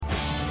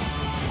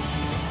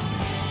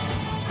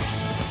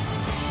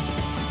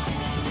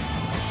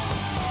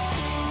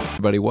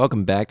everybody.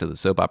 Welcome back to the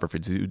Soap Opera for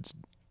Dudes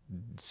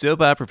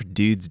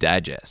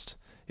Digest.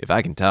 If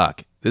I can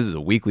talk, this is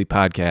a weekly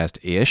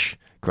podcast-ish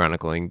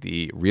chronicling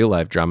the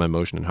real-life drama,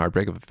 emotion, and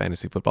heartbreak of a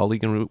fantasy football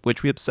league in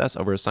which we obsess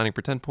over assigning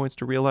pretend points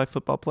to real-life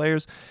football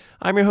players.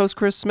 I'm your host,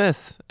 Chris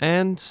Smith,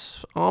 and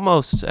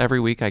almost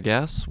every week, I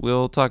guess,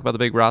 we'll talk about the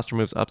big roster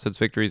moves, upsets,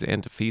 victories,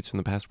 and defeats from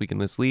the past week in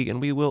this league,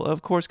 and we will,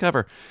 of course,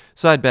 cover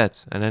side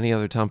bets and any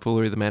other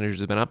tomfoolery the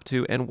managers have been up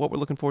to, and what we're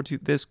looking forward to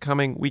this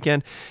coming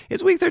weekend.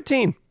 It's Week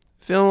 13.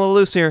 Feeling a little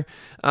loose here.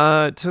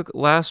 Took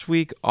last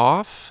week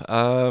off,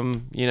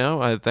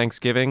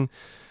 Thanksgiving,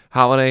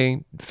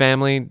 holiday,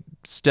 family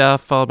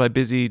stuff, followed by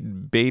busy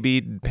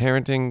baby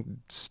parenting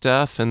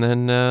stuff, and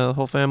then the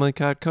whole family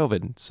caught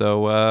COVID.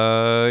 So,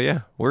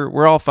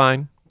 we're all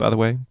fine, by the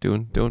way,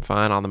 doing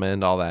fine on the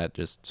mend, all that,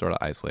 just sort of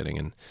isolating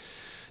and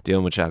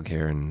dealing with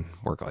childcare and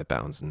work-life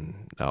balance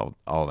and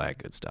all that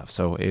good stuff.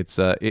 So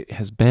it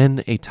has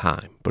been a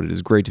time, but it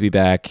is great to be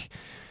back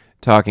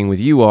talking with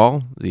you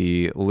all,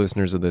 the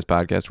listeners of this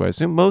podcast, who I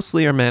assume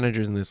mostly are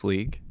managers in this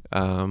league.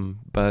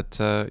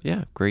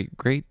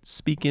 Great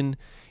speaking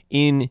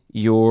in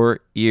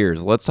your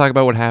ears. Let's talk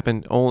about what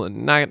happened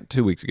not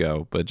 2 weeks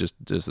ago, but just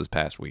this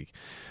past week.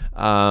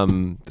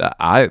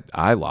 I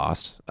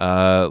lost.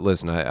 I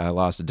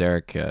lost to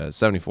Derek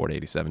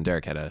 74-87.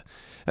 Derek had a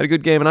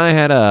good game, and I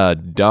had a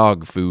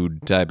dog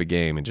food type of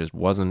game. It just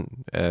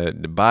wasn't.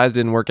 The buys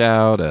didn't work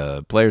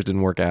out. Players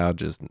didn't work out.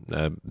 Just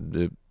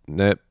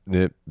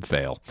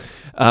fail.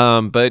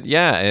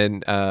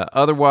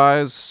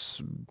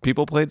 Otherwise,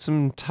 people played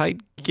some tight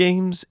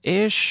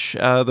games-ish.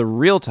 The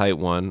real tight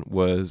one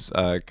was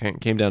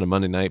came down to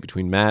Monday night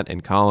between Matt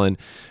and Colin,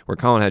 where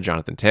Colin had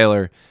Jonathan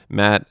Taylor.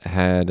 Matt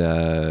had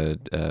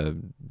one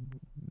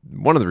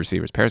of the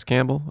receivers, Paris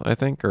Campbell, I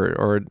think, it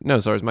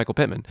was Michael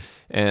Pittman,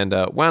 and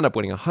wound up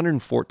winning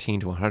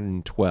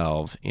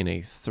 114-112 in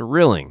a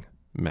thrilling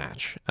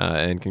match,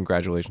 and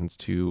congratulations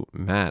to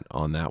Matt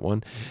on that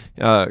one.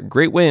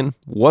 Great win.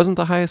 Wasn't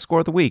the highest score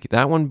of the week.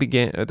 That one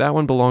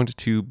belonged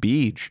to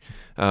Beej.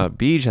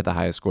 Beej had the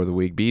highest score of the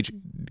week. Beej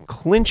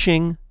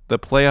clinching the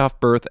playoff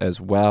berth as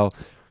well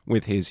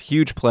with his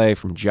huge play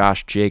from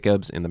Josh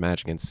Jacobs in the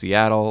match against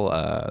Seattle.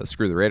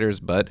 Screw the Raiders,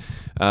 but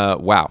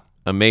wow.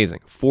 Amazing.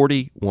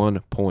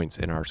 41 points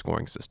in our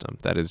scoring system.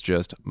 That is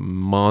just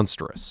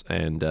monstrous.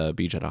 And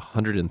Beej had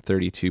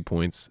 132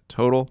 points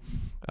total.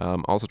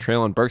 Also,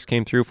 Treylon Burks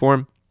came through for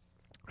him,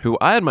 who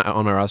I had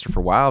on my roster for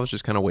a while. I was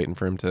just kind of waiting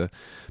for him to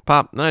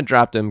pop. Then I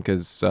dropped him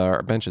because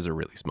our benches are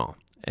really small.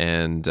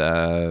 And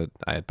I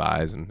had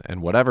buys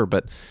and whatever.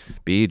 But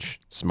Beej,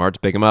 smart to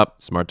pick him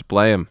up, smart to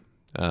play him.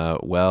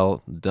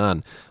 Well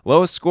done.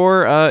 Lowest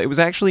score, it was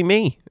actually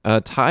me,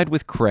 tied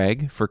with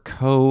Craig for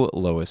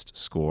co-lowest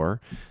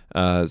score.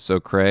 So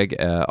Craig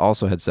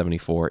also had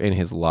 74 in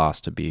his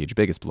loss to Beej.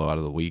 Biggest blowout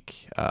of the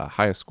week.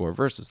 Highest score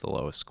versus the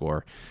lowest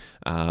score.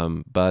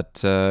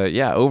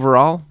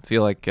 Overall, I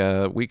feel like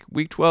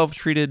week 12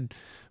 treated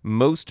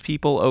most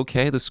people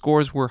okay. The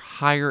scores were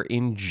higher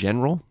in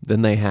general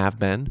than they have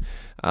been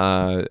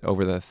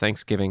over the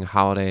Thanksgiving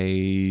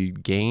holiday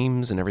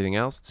games and everything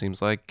else. It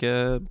seems like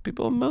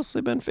people have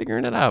mostly been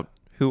figuring it out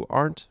who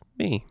aren't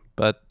me.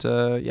 But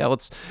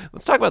let's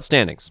talk about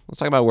standings. Let's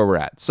talk about where we're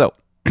at. So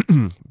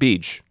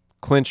Beej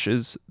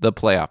clinches the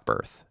playoff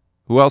berth.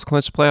 Who else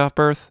clinched the playoff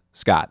berth?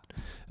 Scott.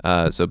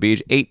 So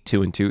Beej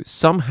 8-2-2.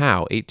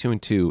 Somehow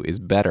 8-2-2 is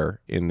better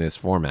in this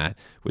format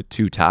with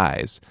two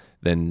ties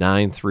than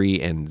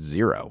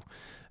 9-3-0.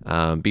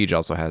 Beej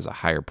also has a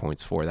higher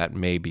points for. That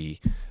may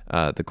be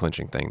the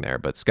clinching thing there.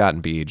 But Scott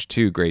and Beej,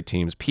 two great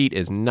teams. Pete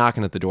is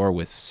knocking at the door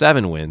with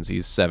 7 wins.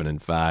 He's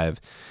 7-5.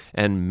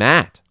 And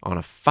Matt, on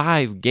a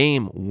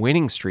 5-game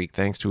winning streak,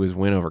 thanks to his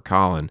win over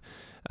Colin,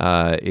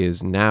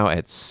 is now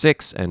at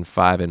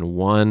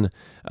 6-5-1.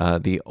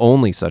 The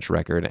only such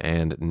record,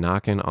 and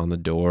knocking on the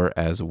door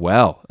as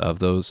well of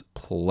those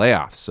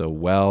playoffs. So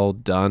well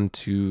done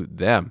to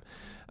them.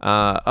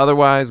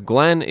 Otherwise,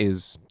 Glenn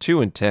is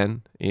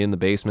 2-10 in the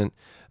basement.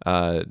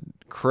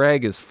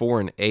 Craig is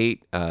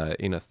 4-8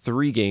 in a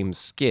 3-game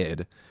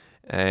skid,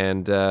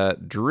 and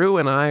Drew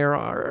and I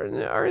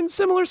are in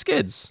similar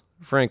skids.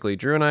 Frankly,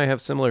 Drew and I have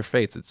similar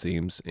fates, it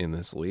seems, in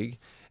this league,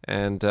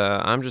 and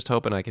I'm just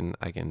hoping I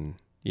can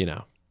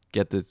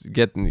get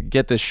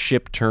this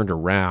ship turned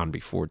around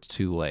before it's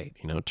too late.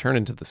 Turn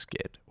into the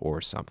skid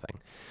or something.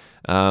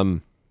 I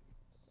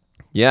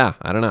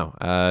don't know.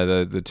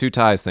 The two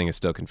ties thing is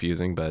still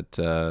confusing, but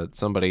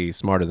somebody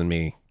smarter than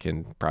me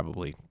can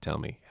probably tell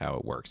me how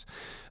it works.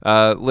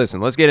 Listen,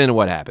 let's get into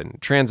what happened.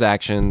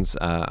 Transactions,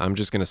 I'm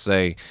just going to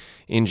say,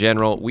 in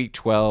general, Week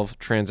 12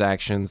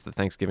 transactions, the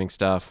Thanksgiving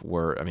stuff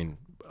were,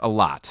 a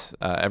lot.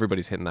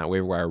 Everybody's hitting that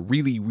waiver wire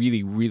really,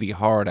 really, really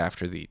hard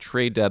after the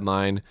trade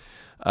deadline.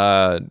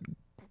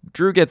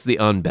 Drew gets the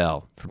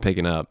unbell for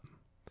picking up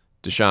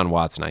Deshaun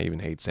Watson. I even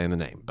hate saying the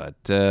name, but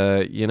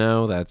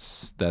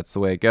that's the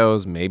way it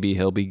goes. Maybe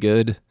he'll be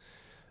good.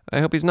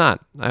 I hope he's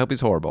not. I hope he's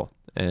horrible,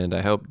 and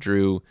I hope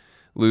Drew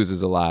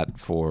loses a lot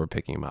for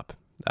picking him up.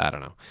 I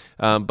don't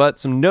know. But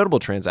some notable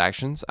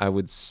transactions, I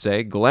would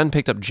say. Glenn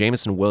picked up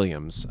Jameson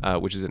Williams,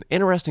 which is an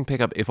interesting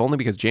pickup, if only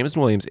because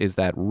Jameson Williams is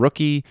that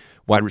rookie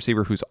wide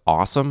receiver who's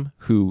awesome,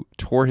 who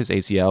tore his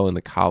ACL in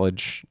the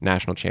college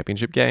national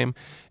championship game,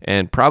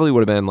 and probably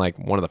would have been like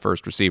one of the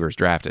first receivers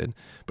drafted.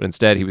 But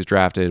instead, he was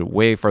drafted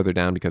way further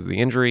down because of the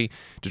injury.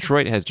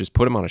 Detroit has just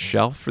put him on a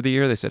shelf for the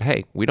year. They said,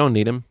 hey, we don't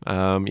need him.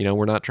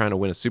 We're not trying to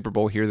win a Super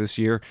Bowl here this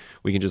year.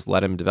 We can just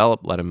let him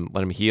develop, let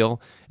him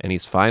heal. And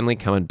he's finally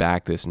coming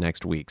back this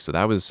next week. So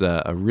that was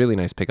a really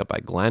nice pickup by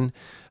Glenn.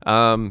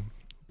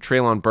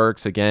 Treylon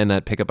Burks, again,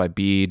 that pickup by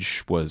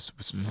Beach was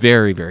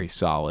very, very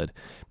solid.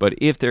 But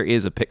if there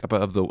is a pickup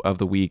of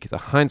the week, the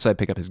hindsight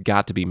pickup has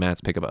got to be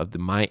Matt's pickup of the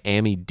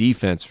Miami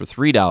defense for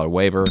 $3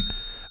 waiver.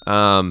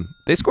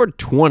 They scored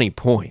 20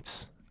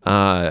 points,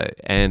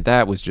 and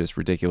that was just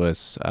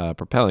ridiculous,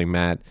 propelling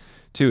Matt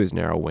to his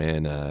narrow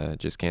win.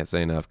 Just can't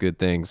say enough good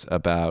things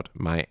about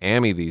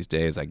Miami these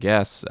days, I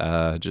guess.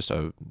 Just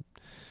a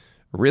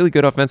really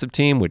good offensive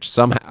team, which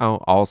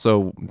somehow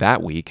also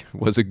that week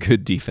was a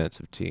good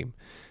defensive team.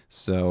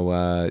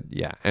 So,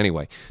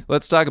 anyway,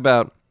 let's talk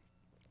about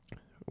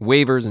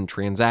waivers and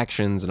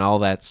transactions and all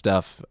that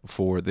stuff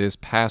for this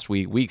past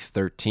week, week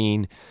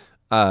 13.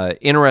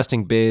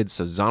 Interesting bids.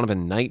 So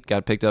Zonovan Knight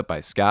got picked up by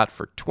Scott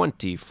for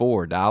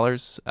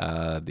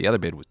 $24. The other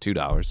bid was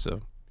 $2, so,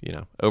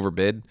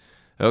 overbid.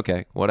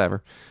 Okay,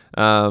 whatever.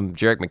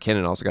 Jerick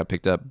McKinnon also got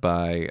picked up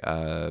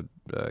by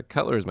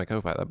Cutler is my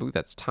co-pilot. I believe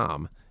that's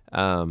Tom.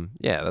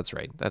 Yeah, that's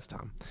right. That's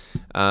Tom.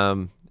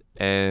 Adam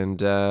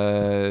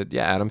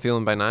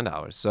Thielen by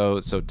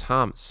 $9. So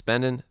Tom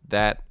spending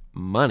that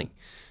money.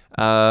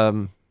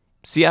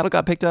 Seattle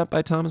got picked up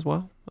by Tom as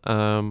well,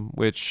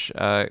 which,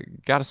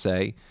 gotta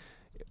say,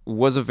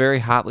 was a very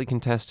hotly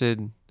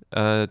contested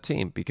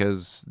team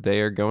because they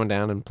are going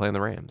down and playing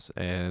the Rams.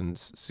 And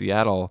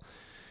Seattle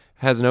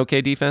has an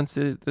okay defense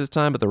this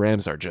time, but the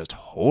Rams are just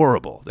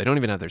horrible. They don't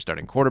even have their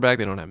starting quarterback.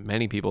 They don't have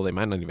many people. They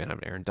might not even have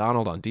Aaron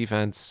Donald on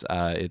defense.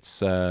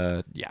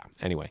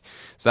 Anyway.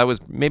 So that was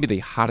maybe the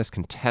hottest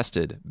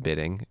contested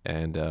bidding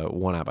and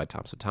won out by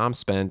Tom. So Tom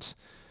spent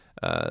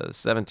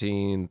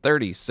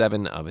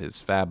 $1,737 of his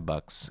fab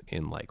bucks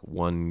in like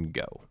one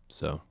go.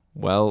 So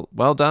well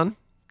done,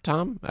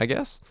 Tom, I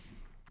guess.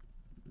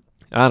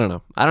 I don't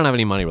know. I don't have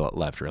any money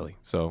left really,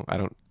 so I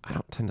don't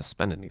tend to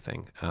spend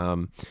anything.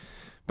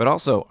 But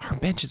also, our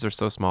benches are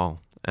so small,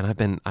 and I've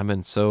been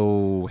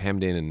so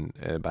hemmed in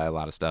by a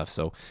lot of stuff.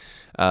 So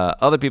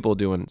other people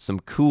doing some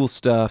cool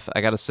stuff.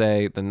 I got to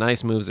say, the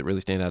nice moves that really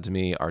stand out to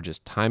me are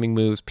just timing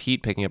moves.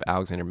 Pete picking up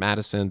Alexander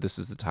Mattison. This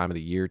is the time of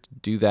the year to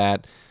do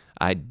that.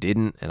 I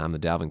didn't, and I'm the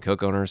Dalvin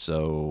Cook owner,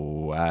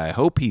 so I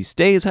hope he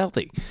stays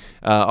healthy.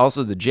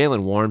 Also, the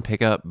Jaylen Warren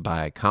pickup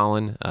by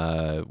Colin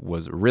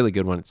was a really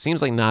good one. It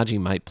seems like Najee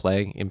might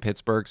play in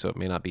Pittsburgh, so it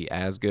may not be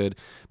as good,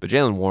 but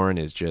Jaylen Warren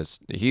is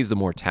he's the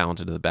more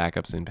talented of the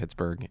backups in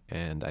Pittsburgh,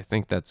 and I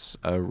think that's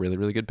a really,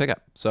 really good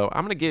pickup. So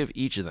I'm going to give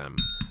each of them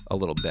a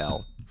little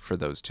bell for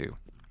those two.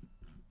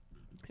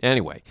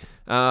 Anyway,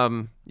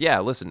 listen,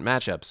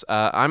 matchups.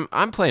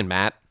 I'm playing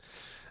Matt.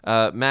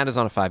 Matt is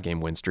on a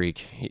 5-game win streak.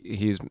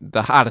 He's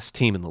the hottest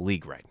team in the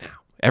league right now.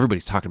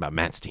 Everybody's talking about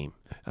Matt's team.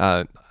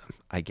 I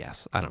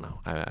guess. I don't know.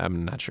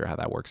 I'm not sure how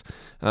that works.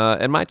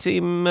 And my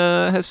team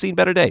has seen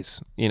better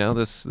days.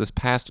 This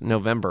past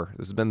November.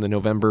 This has been the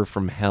November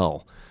from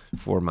hell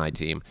for my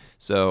team.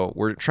 So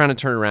we're trying to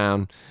turn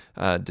around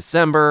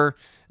December,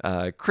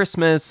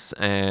 Christmas,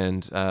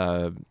 and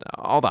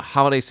all the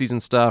holiday season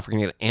stuff. We're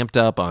going to get amped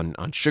up on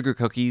sugar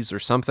cookies or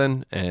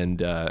something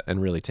and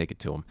really take it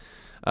to them.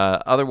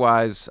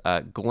 Otherwise,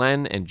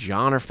 Glenn and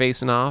John are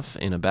facing off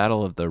in a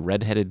battle of the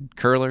red-headed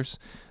curlers.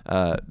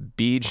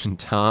 Beej and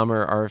Tom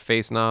are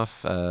facing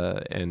off,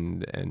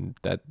 and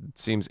that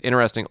seems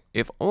interesting,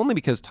 if only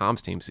because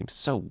Tom's team seems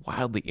so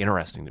wildly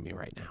interesting to me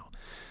right now.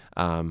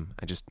 I'm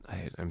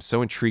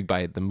so intrigued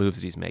by the moves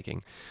that he's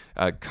making.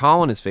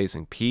 Colin is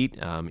facing Pete,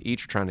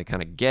 each trying to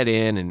kind of get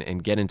in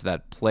and get into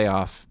that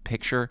playoff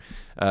picture,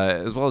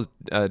 as well as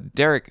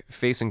Derek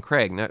facing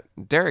Craig. Now,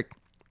 Derek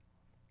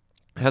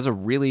has so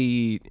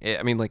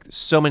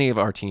many of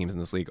our teams in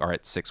this league are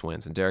at 6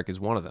 wins, and Derek is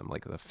one of them.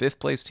 Like the 5th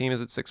place team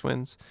is at 6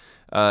 wins,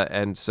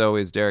 and so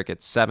is Derek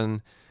at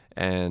 7.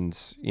 And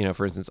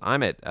for instance,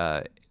 I'm at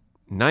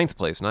 9th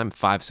place, and I'm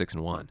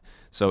 5-6-1.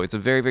 So it's a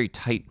very, very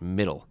tight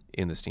middle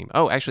in this team.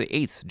 Oh, actually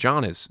 8th.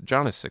 John is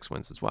 6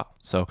 wins as well.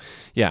 So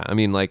yeah,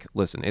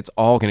 listen, it's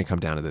all going to come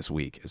down to this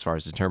week as far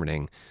as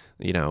determining,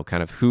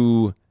 kind of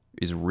who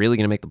is really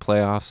going to make the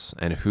playoffs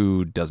and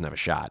who doesn't have a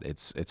shot.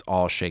 It's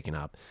all shaken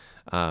up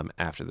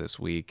after this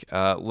week.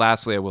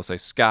 Lastly, I will say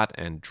Scott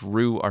and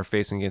Drew are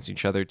facing against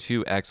each other,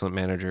 2 excellent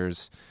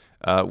managers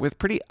with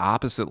pretty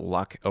opposite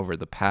luck over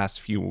the past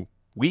few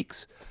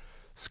weeks.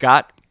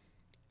 Scott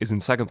is in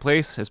 2nd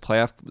place. His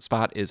playoff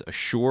spot is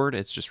assured.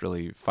 It's just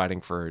really fighting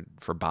for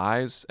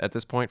buys at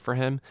this point for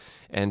him.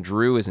 And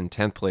Drew is in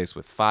 10th place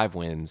with 5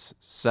 wins,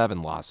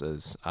 7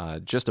 losses,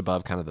 just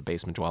above kind of the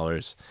basement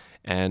dwellers.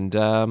 And,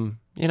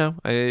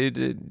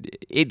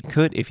 it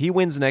could, if he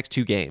wins the next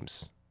 2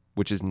 games,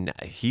 which is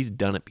he's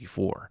done it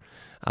before.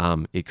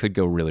 It could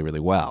go really, really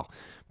well.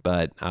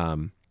 But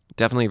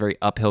definitely a very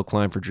uphill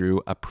climb for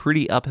Drew, a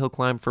pretty uphill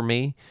climb for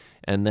me.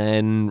 And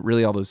then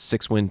really all those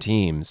 6-win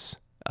teams,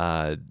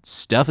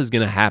 stuff is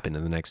going to happen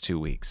in the next 2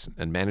 weeks.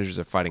 And managers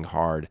are fighting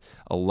hard.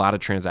 A lot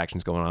of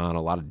transactions going on.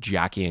 A lot of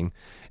jockeying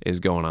is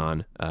going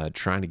on,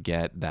 trying to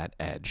get that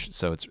edge.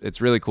 So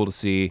it's really cool to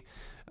see.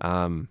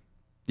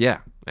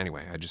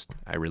 Anyway,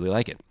 I really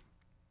like it.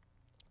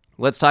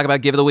 Let's talk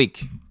about Give of the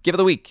Week. Give of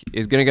the Week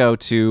is going to go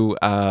to,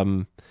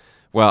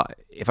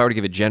 if I were to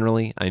give it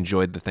generally, I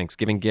enjoyed the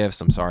Thanksgiving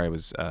gifts. I'm sorry I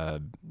was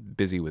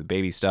busy with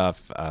baby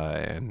stuff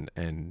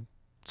and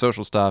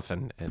social stuff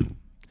and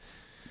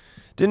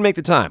didn't make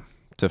the time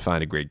to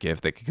find a great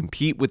gift that could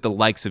compete with the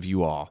likes of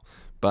you all.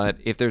 But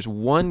if there's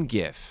one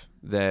GIF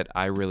that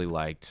I really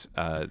liked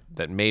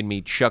that made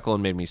me chuckle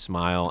and made me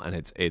smile, and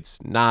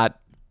it's not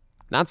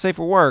safe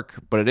for work,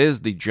 but it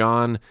is the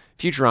John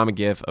Futurama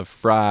GIF of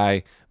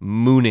Fry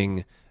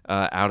mooning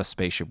out a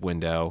spaceship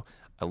window.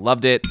 I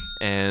loved it,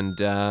 and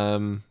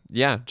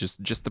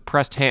just the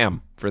pressed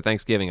ham for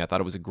Thanksgiving. I thought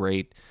it was a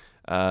great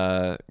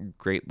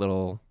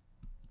little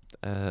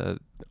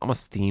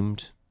almost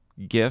themed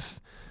GIF.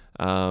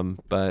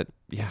 But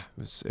yeah,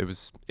 it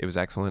was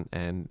excellent,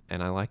 and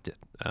I liked it.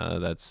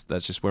 That's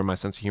just where my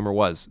sense of humor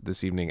was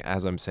this evening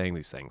as I'm saying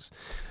these things.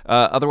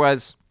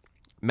 Otherwise,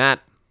 Matt,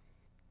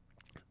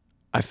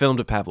 I filmed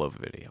a Pavlova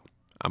video.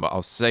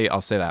 I'll say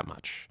that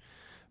much.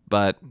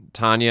 But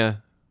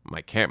Tanya,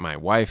 my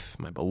wife,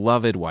 my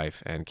beloved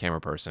wife and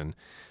camera person,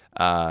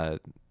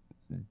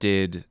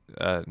 did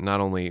not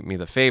only me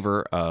the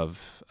favor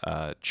of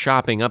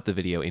chopping up the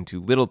video into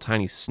little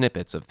tiny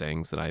snippets of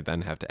things that I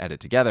then have to edit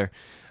together,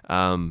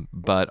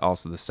 but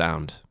also the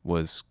sound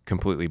was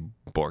completely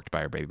borked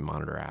by our baby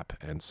monitor app.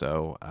 And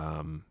so,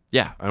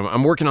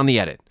 I'm working on the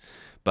edit.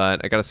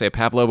 But I got to say, a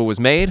Pavlova was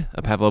made,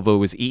 a Pavlova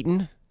was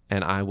eaten,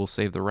 and I will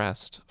save the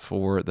rest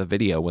for the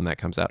video when that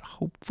comes out.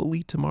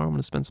 Hopefully tomorrow I'm going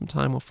to spend some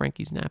time while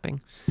Frankie's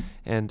napping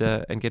and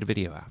get a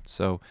video out.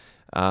 So,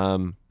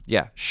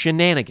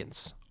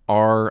 shenanigans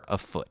are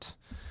afoot.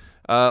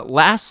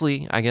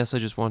 Lastly, I guess I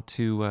just want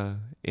to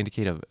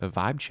indicate a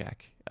vibe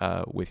check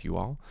with you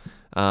all.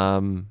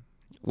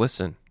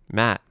 Listen,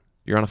 Matt,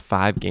 you're on a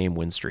 5-game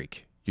win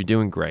streak. You're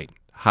doing great.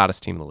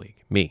 Hottest team in the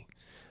league. Me,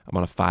 I'm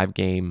on a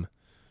 5-game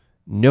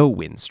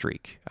no-win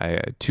streak. I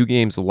had 2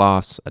 games a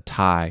loss, a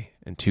tie,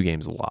 and 2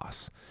 games a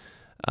loss.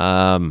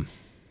 Doesn't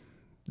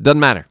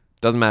matter.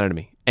 Doesn't matter to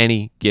me.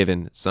 Any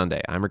given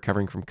Sunday. I'm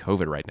recovering from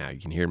COVID right now. You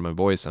can hear in my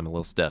voice. I'm a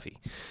little stuffy.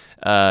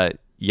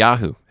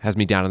 Yahoo has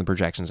me down in the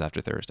projections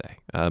after Thursday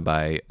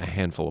by a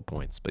handful of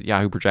points. But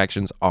Yahoo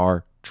projections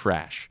are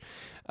trash.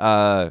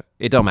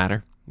 It don't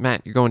matter.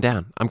 Matt, you're going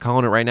down. I'm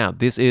calling it right now.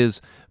 This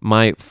is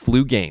my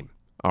flu game.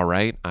 All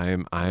right?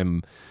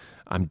 I'm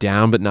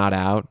down but not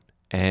out.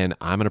 And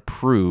I'm going to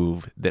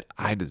prove that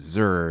I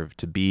deserve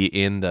to be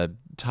in the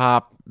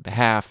top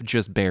half,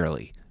 just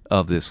barely,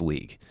 of this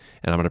league.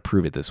 And I'm going to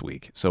prove it this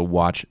week. So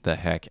watch the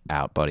heck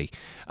out, buddy.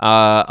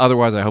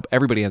 Otherwise, I hope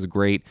everybody has a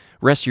great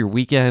rest of your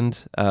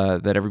weekend,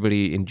 that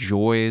everybody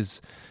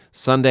enjoys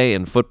Sunday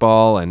and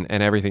football and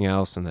everything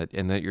else, and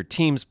that your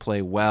teams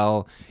play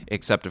well,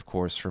 except, of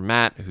course, for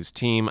Matt, whose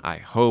team, I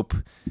hope,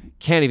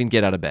 can't even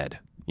get out of bed,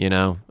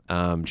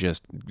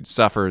 just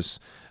suffers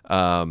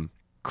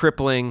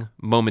crippling,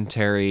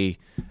 momentary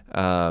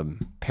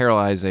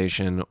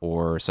paralyzation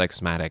or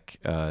psychosomatic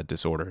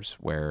disorders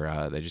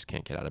where they just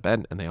can't get out of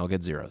bed and they all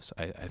get zeros.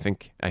 I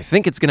think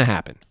it's going to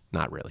happen.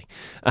 Not really.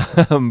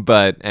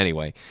 But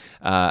anyway,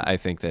 I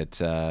think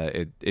that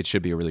it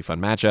should be a really fun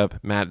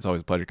matchup. Matt, it's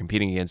always a pleasure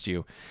competing against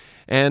you.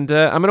 And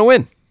I'm going to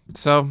win.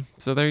 So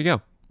there you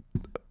go.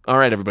 All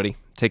right, everybody.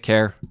 Take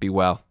care. Be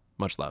well.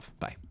 Much love.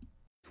 Bye.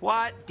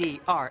 What?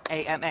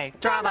 DRAMA.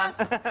 Drama.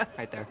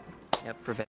 Right there. Yep, for